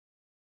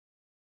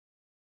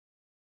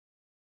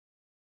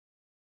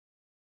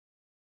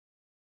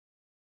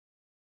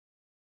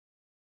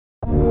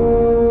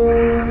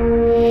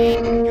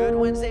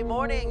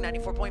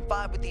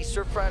94.5 with the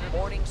Surf Rider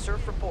Morning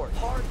Surf Report.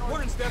 Hard north.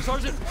 Morning, Staff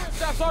Sergeant.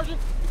 Staff Sergeant.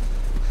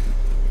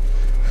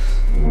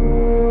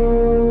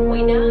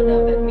 We now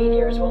know that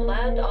meteors will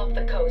land off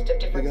the coast of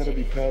different They gotta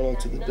be cities. parallel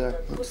to the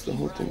deck. That's the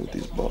whole thing with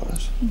these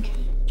bars.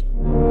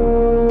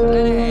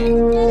 Hey.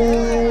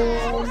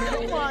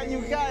 Come on,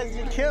 you guys,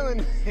 you're killing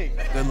me.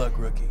 Good luck,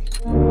 rookie.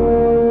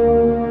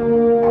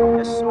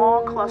 A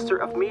small cluster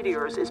of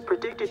meteors is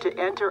predicted to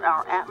enter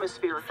our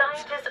atmosphere.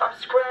 Scientists are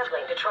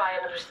scrambling to try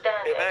and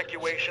understand it.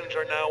 Evacuations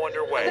are now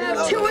underway.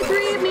 2 or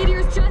 3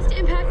 meteors just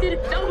impacted.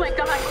 Oh my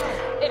god.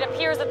 It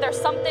appears that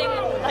there's something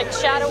like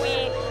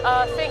shadowy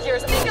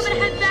figures. I think I'm gonna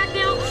head back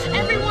now.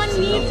 Everyone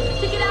needs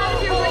to get out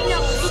of here right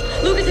now.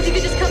 Lucas, if you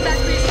could just come back,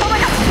 please. Oh my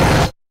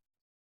god.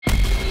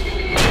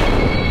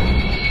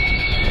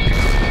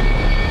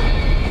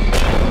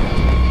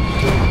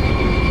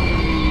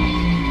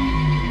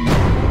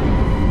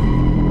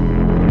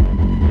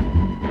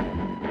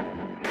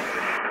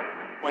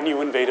 When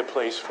you invade a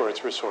place for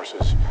its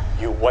resources,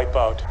 you wipe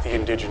out the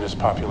indigenous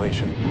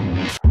population.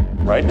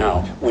 Right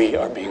now, we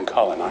are being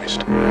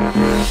colonized.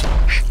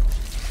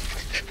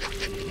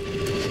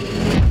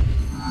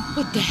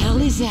 What the hell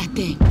is that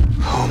thing?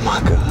 Oh my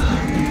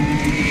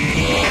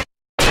god.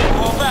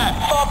 Fall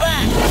back! Fall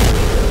back!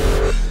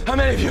 How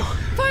many of you?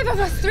 5 of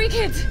us, 3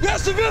 kids. We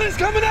have civilians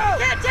coming out!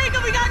 Can't take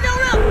them, we got no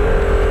room.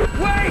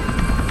 Wait!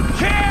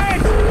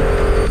 Kids!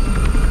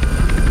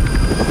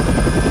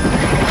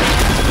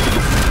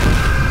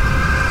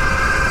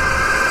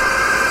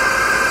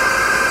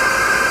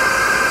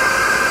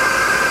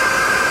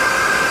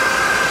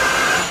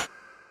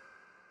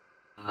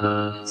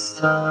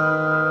 Stars